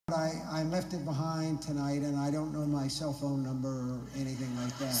I left it behind tonight, and I don't know my cell phone number or anything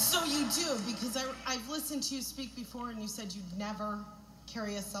like that. So you do, because I've listened to you speak before, and you said you'd never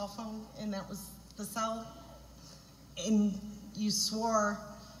carry a cell phone, and that was the cell, and you swore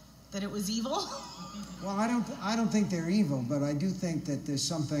that it was evil? Well, I don't think they're evil, but I do think that there's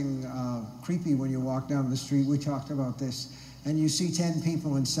something creepy when you walk down the street. We talked about this, and you see 10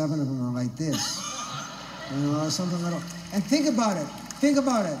 people and 7 of them are like this. You know, something little. And think about it. Think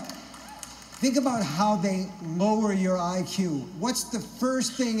about it. Think about how they lower your IQ. What's the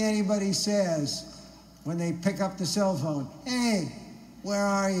first thing anybody says when they pick up the cell phone? Hey, where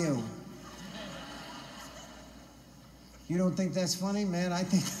are you? You don't think that's funny? Man, I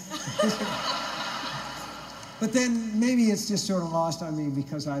think... But then maybe it's just sort of lost on me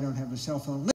because I don't have a cell phone.